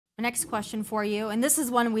Next question for you, and this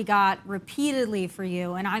is one we got repeatedly for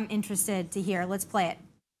you, and I'm interested to hear. Let's play it.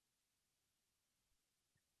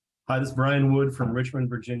 Hi, this is Brian Wood from Richmond,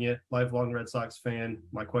 Virginia, lifelong Red Sox fan.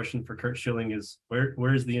 My question for Curt Schilling is,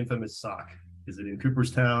 where is the infamous sock? Is it in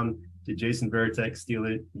Cooperstown? Did Jason Veritek steal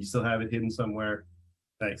it? You still have it hidden somewhere?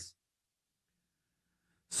 Thanks.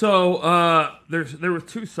 So there were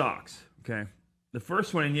two socks, okay? The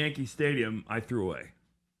first one in Yankee Stadium, I threw away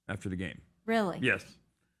after the game. Really? Yes.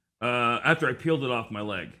 After I peeled it off my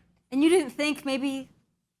leg. And you didn't think maybe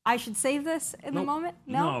I should save this in the moment?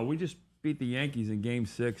 No, we just beat the Yankees in Game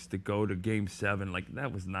 6 to go to Game 7. Like,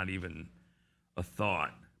 that was not even a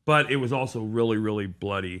thought. But it was also really, really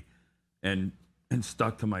bloody and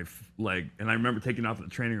stuck to my leg. And I remember taking it out to the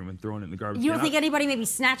training room and throwing it in the garbage. You don't think anybody maybe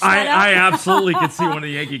snatched that up? I absolutely could see one of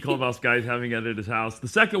the Yankee clubhouse guys having it at his house. The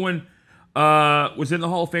second one was in the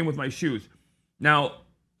Hall of Fame with my shoes. Now,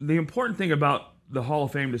 the important thing about the Hall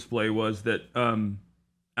of Fame display was that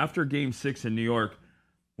after Game 6 in New York,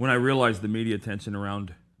 when I realized the media attention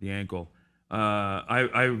around the ankle,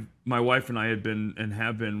 my wife and I had been and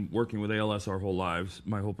have been working with ALS our whole lives,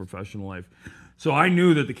 my whole professional life. So I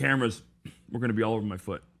knew that the cameras were going to be all over my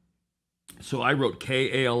foot. So I wrote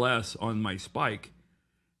KALS on my spike,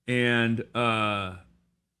 and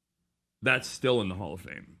that's still in the Hall of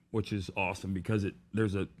Fame, which is awesome because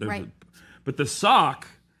but the sock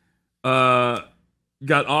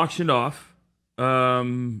got auctioned off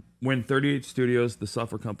when 38 Studios, the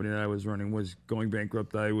software company that I was running, was going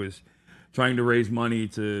bankrupt. I was trying to raise money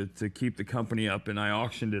to keep the company up, and I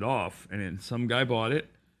auctioned it off, and then some guy bought it,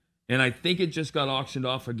 and I think it just got auctioned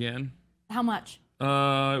off again. How much? It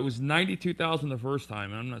was $92,000 the first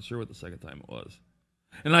time, and I'm not sure what the second time it was.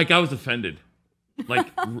 And like, I was offended. Like,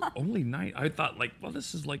 only nine. I thought, like, well,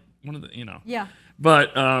 this is like one of the, Yeah.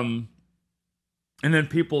 But and then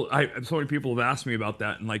so many people have asked me about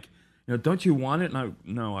that, and like, don't you want it? And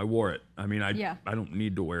no, I wore it. I mean, I don't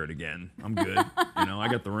need to wear it again. I'm good. I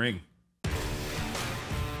got the ring.